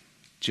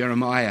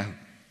 Jeremiah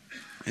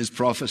is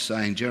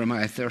prophesying,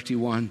 Jeremiah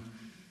 31,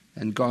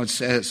 and God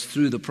says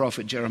through the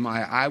prophet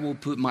Jeremiah, I will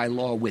put my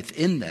law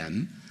within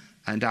them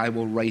and I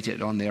will write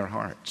it on their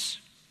hearts.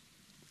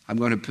 I'm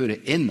going to put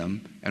it in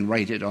them and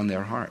write it on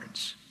their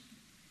hearts.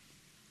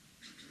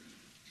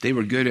 They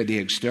were good at the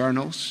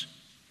externals.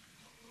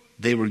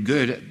 They were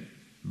good at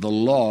the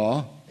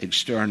law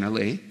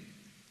externally.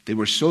 They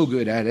were so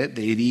good at it,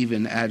 they'd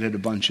even added a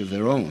bunch of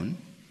their own.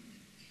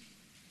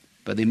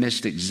 But they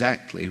missed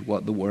exactly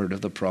what the word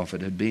of the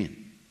prophet had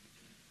been.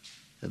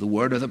 The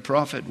word of the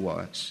prophet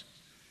was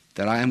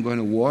that I am going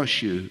to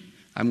wash you,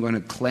 I'm going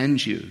to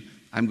cleanse you,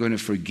 I'm going to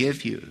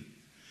forgive you,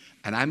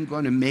 and I'm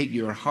going to make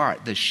your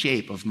heart the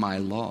shape of my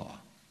law.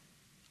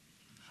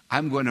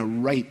 I'm going to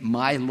write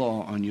my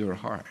law on your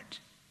heart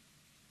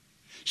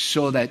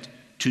so that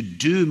to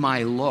do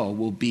my law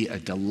will be a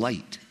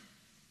delight.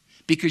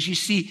 Because you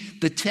see,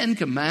 the Ten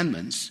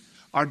Commandments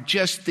are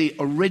just the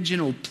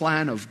original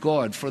plan of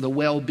God for the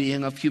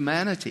well-being of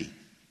humanity.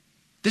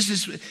 This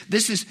is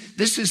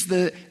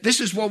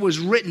what was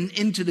written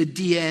into the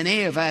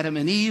DNA of Adam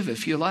and Eve,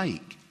 if you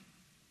like.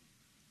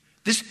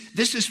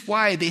 This is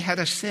why they had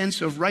a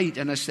sense of right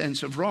and a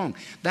sense of wrong.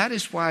 That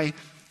is why,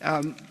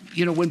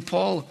 when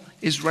Paul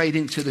is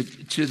writing to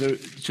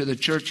the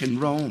church in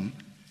Rome,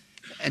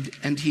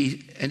 and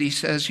he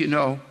says,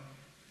 when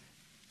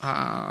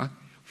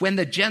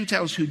the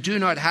Gentiles who do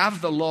not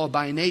have the law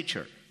by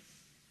nature,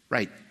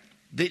 right,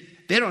 they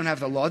don't have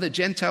the law. The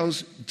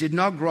Gentiles did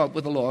not grow up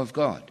with the law of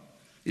God.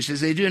 He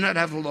says they do not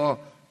have the law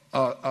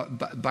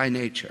by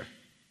nature.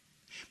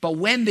 But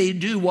when they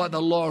do what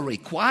the law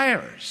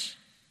requires,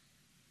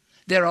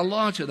 they're a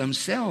law to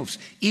themselves,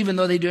 even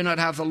though they do not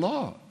have the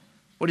law.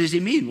 What does he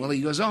mean? Well,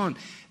 he goes on.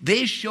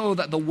 They show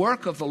that the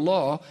work of the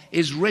law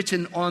is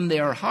written on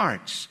their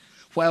hearts,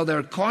 while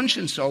their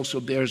conscience also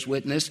bears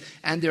witness,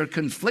 and their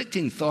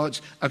conflicting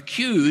thoughts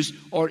accuse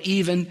or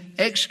even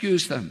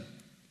excuse them.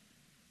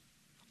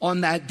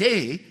 On that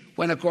day,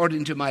 when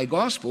according to my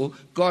gospel,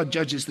 God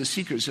judges the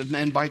secrets of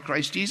men by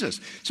Christ Jesus.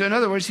 So in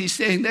other words, he's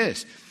saying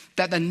this,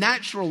 that the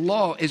natural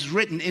law is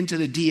written into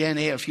the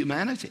DNA of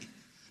humanity.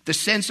 The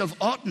sense of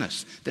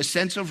oughtness, the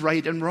sense of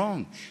right and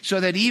wrong. So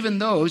that even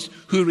those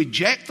who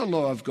reject the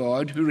law of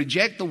God, who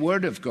reject the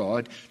word of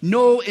God,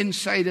 know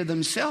inside of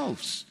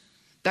themselves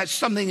that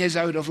something is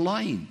out of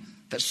line,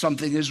 that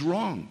something is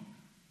wrong.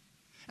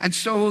 And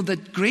so the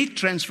great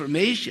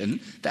transformation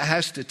that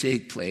has to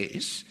take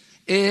place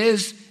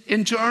is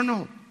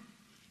internal,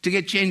 to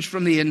get changed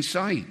from the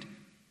inside.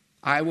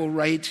 I will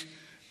write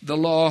the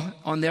law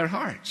on their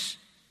hearts.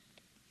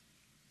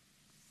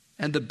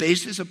 And the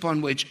basis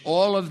upon which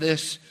all of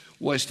this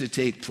was to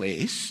take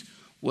place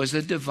was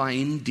a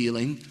divine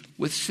dealing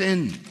with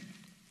sin.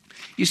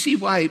 You see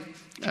why,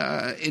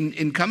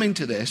 in coming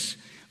to this,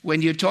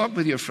 when you talk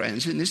with your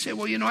friends and they say,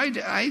 well,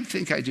 I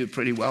think I do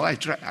pretty well. I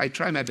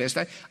try my best.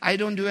 I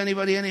don't do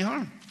anybody any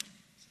harm.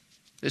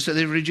 So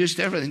they've reduced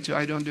everything to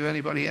I don't do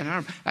anybody any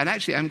harm. And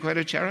actually, I'm quite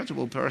a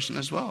charitable person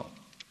as well.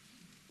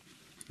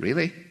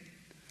 Really?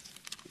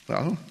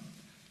 Well,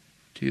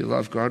 do you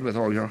love God with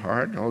all your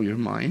heart, all your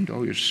mind,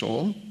 all your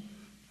soul,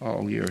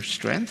 all your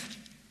strength?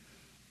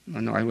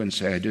 Well, no, I wouldn't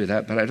say I do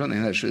that, but I don't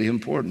think that's really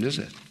important, is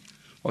it?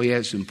 Oh, yeah,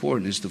 it's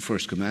important. It's the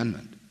first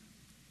commandment.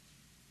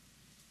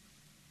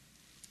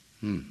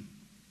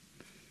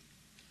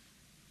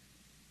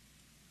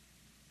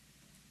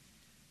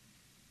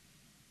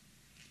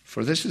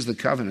 For this is the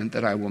covenant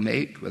that I will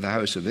make with the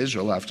house of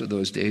Israel after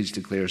those days,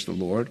 declares the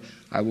Lord.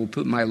 I will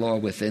put my law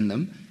within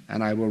them,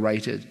 and I will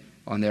write it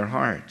on their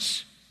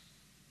hearts.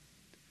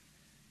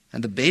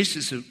 And the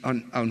basis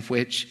on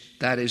which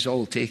that is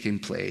all taking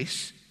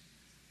place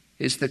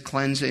is the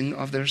cleansing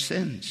of their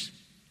sins.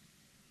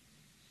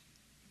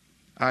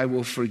 I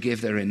will forgive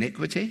their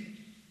iniquity,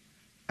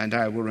 and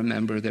I will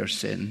remember their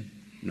sin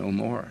no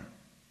more.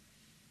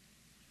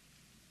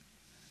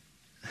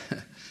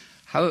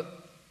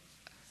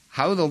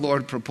 How the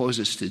Lord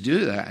proposes to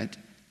do that,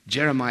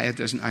 Jeremiah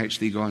doesn't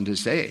actually go on to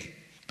say.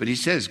 But he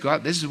says,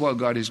 God, this is what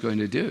God is going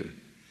to do.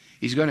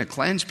 He's going to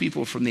cleanse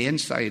people from the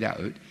inside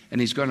out, and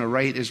he's going to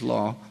write his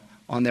law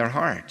on their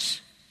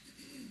hearts.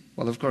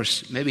 Well, of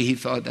course, maybe he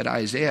thought that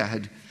Isaiah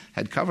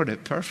had covered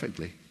it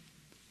perfectly.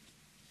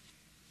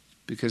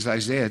 Because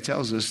Isaiah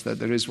tells us that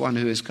there is one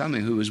who is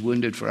coming who was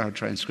wounded for our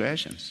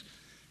transgressions,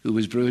 who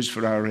was bruised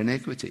for our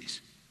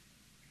iniquities.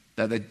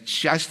 That the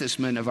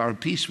chastisement of our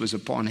peace was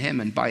upon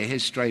him, and by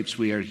his stripes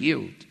we are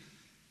healed.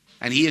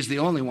 And he is the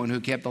only one who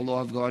kept the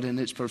law of God in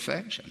its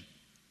perfection.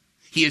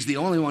 He is the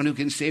only one who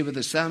can say with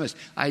the psalmist,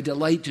 I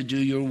delight to do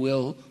your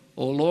will,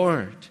 O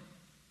Lord.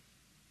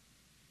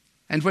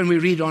 And when we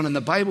read on in the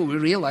Bible, we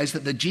realize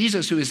that the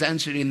Jesus who is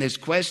answering this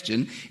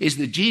question is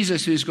the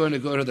Jesus who is going to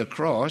go to the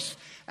cross,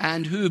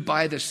 and who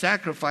by the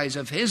sacrifice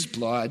of his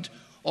blood,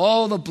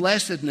 all the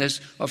blessedness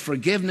of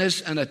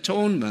forgiveness and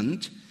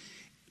atonement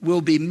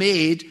will be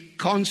made,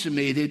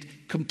 consummated,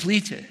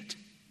 completed.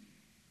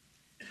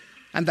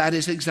 And that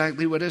is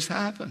exactly what has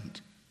happened.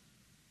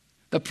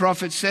 The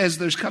prophet says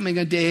there's coming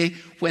a day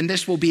when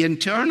this will be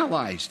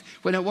internalized,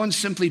 when it won't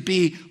simply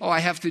be, oh, I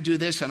have to do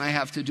this and I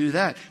have to do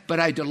that, but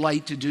I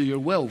delight to do your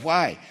will.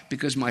 Why?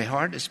 Because my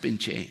heart has been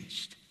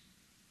changed.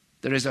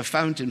 There is a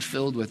fountain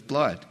filled with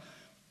blood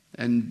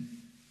and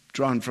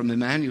drawn from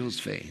Emmanuel's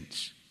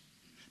veins.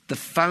 The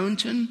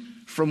fountain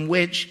from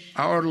which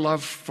our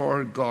love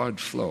for God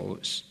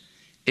flows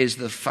is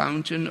the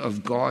fountain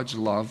of God's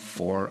love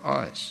for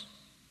us.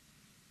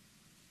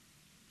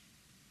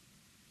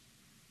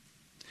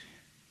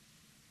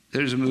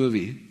 There's a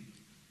movie,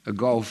 a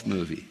golf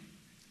movie,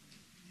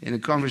 and a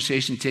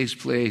conversation takes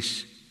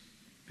place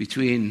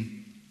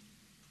between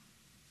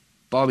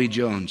Bobby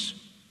Jones,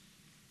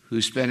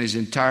 who spent his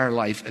entire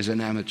life as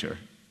an amateur,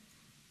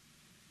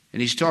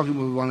 and he's talking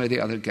with one of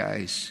the other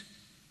guys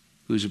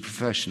who's a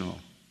professional.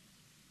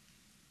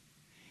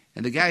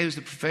 And the guy who's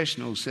the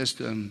professional says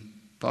to him,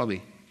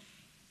 Bobby,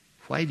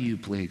 why do you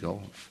play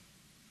golf?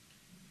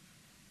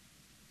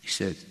 He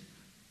said,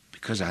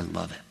 because I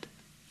love it.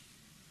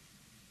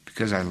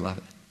 Because I love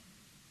it.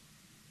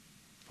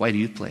 Why do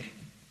you play?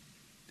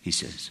 He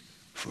says,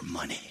 for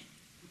money.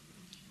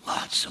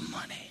 Lots of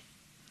money.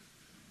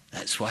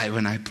 That's why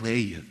when I play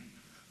you,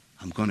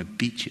 I'm going to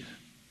beat you.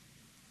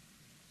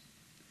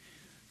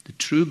 The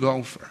true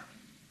golfer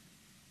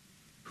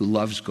who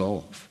loves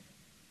golf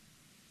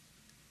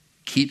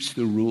keeps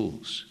the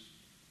rules,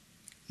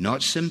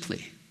 not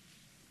simply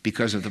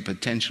because of the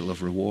potential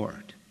of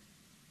reward,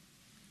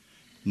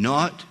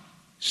 not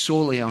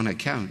solely on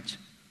account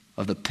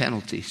of the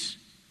penalties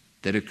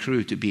that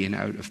accrue to being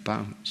out of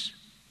bounds,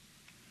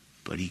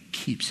 but he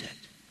keeps it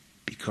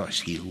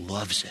because he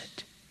loves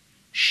it.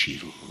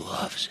 She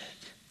loves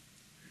it.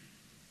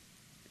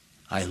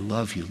 I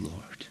love you,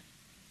 Lord,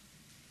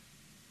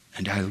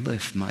 and I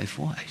lift my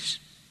voice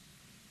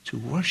to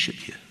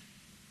worship you.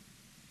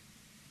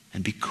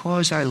 And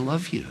because I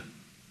love you,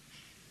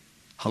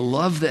 a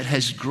love that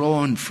has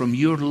grown from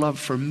your love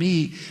for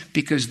me,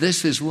 because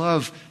this is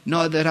love,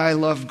 not that I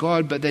love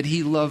God, but that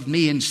he loved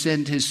me and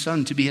sent his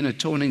son to be an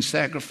atoning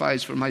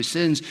sacrifice for my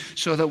sins,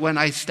 so that when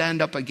I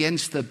stand up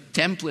against the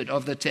template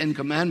of the Ten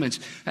Commandments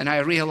and I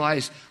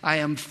realize I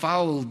am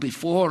foul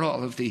before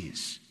all of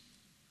these,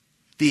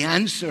 the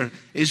answer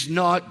is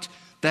not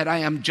that I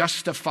am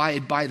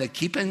justified by the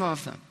keeping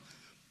of them,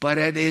 but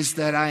it is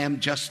that I am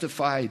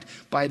justified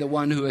by the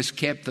one who has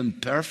kept them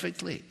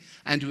perfectly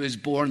and who has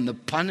borne the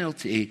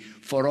penalty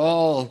for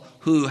all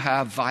who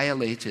have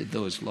violated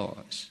those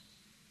laws.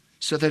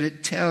 So that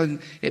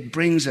it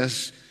brings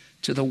us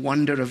to the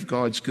wonder of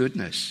God's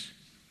goodness.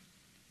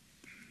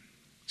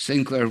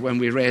 Sinclair, when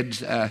we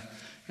read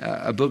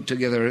a book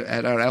together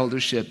at our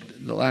eldership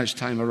the last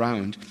time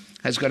around,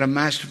 has got a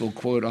masterful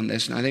quote on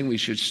this, and I think we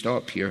should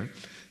stop here.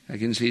 I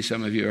can see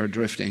some of you are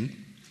drifting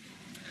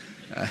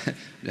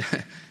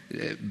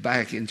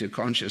back into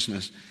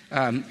consciousness.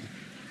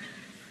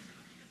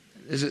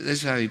 This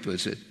is how he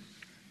puts it.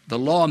 The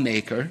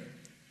lawmaker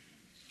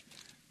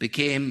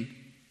became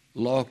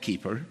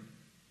lawkeeper,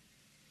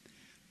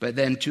 but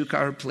then took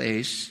our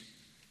place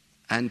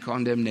and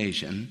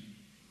condemnation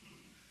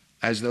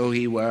as though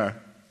he were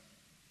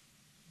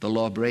the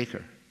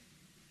lawbreaker.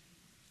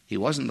 He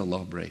wasn't the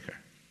lawbreaker.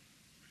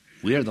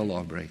 We're the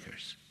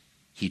lawbreakers.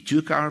 He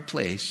took our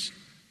place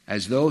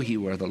as though he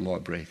were the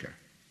lawbreaker.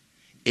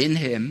 In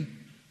him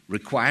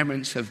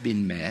requirements have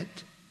been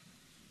met,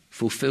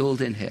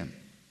 fulfilled in him.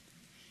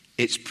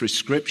 Its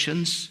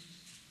prescriptions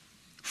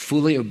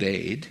fully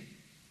obeyed,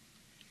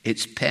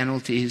 its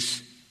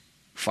penalties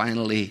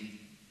finally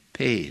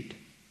paid.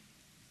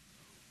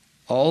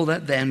 All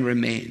that then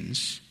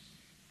remains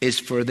is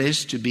for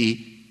this to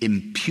be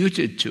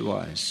imputed to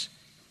us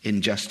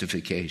in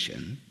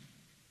justification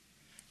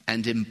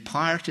and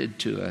imparted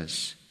to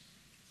us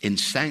in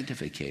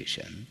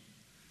sanctification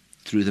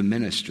through the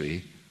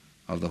ministry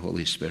of the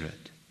Holy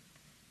Spirit.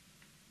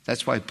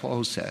 That's why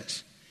Paul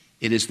says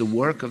it is the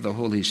work of the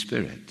Holy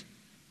Spirit,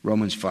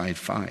 Romans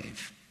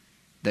 5:5,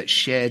 that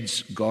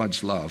sheds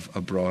God's love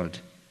abroad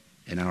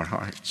in our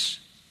hearts.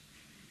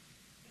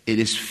 It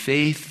is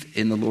faith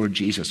in the Lord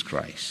Jesus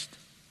Christ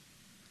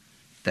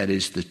that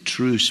is the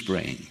true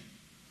spring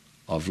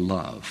of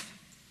love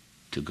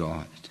to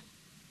God.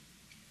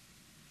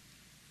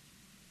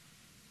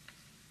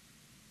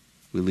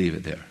 We'll leave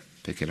it there.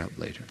 Pick it up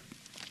later.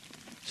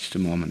 Just a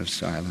moment of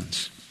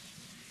silence.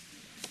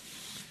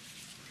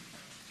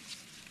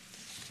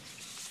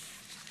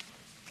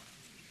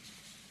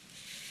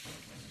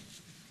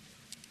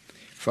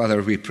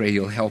 Father, we pray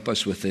you'll help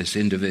us with this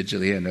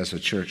individually and as a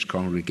church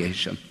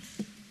congregation,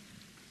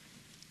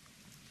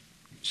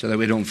 so that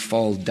we don't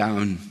fall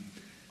down,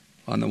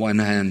 on the one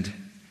hand,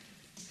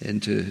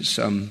 into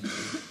some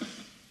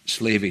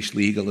slavish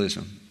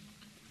legalism,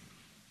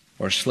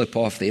 or slip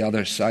off the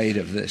other side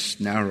of this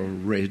narrow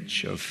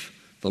ridge of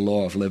the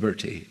law of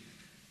liberty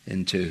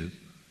into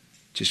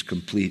just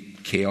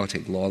complete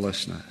chaotic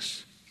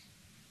lawlessness.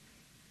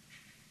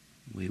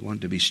 We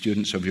want to be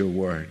students of your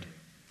word.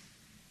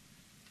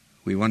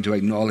 We want to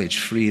acknowledge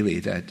freely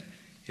that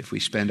if we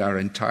spend our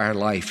entire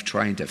life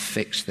trying to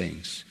fix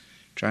things,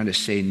 trying to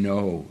say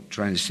no,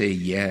 trying to say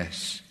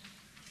yes,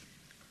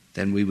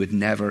 then we would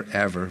never,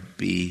 ever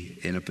be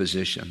in a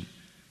position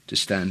to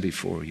stand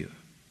before you.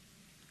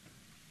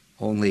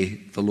 Only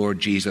the Lord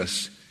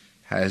Jesus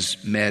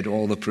has met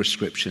all the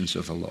prescriptions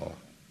of the law.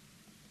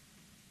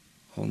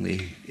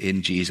 Only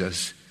in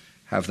Jesus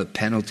have the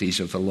penalties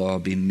of the law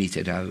been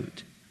meted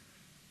out,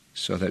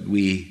 so that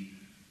we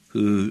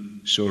who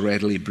so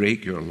readily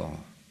break your law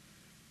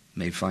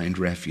may find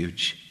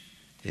refuge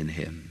in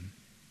him.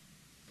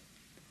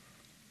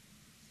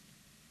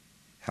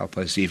 Help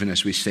us, even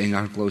as we sing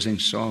our closing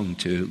song,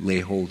 to lay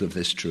hold of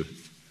this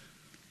truth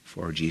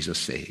for Jesus'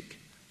 sake.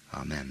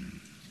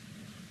 Amen.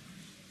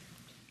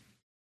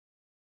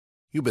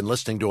 You've been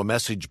listening to a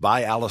message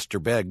by Alistair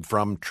Begg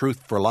from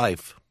Truth for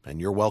Life,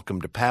 and you're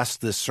welcome to pass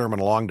this sermon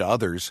along to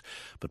others,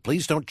 but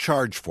please don't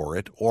charge for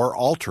it or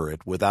alter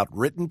it without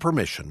written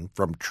permission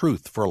from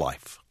Truth for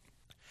Life.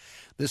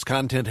 This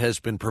content has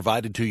been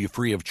provided to you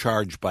free of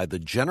charge by the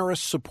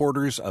generous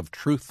supporters of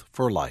Truth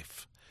for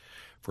Life.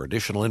 For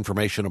additional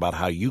information about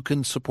how you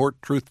can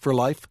support Truth for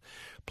Life,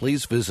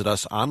 please visit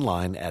us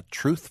online at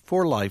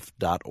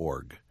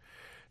truthforlife.org.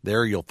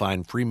 There you'll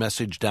find free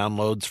message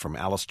downloads from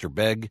Alistair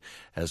Begg,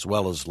 as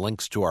well as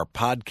links to our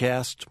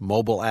podcast,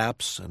 mobile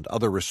apps, and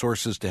other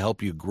resources to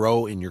help you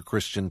grow in your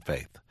Christian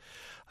faith.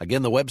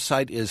 Again, the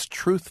website is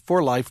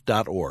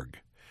truthforlife.org.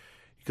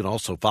 You can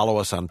also follow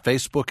us on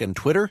Facebook and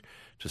Twitter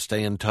to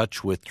stay in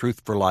touch with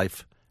Truth for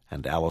Life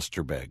and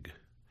Alistair Begg.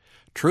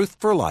 Truth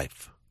for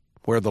Life,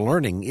 where the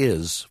learning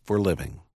is for living.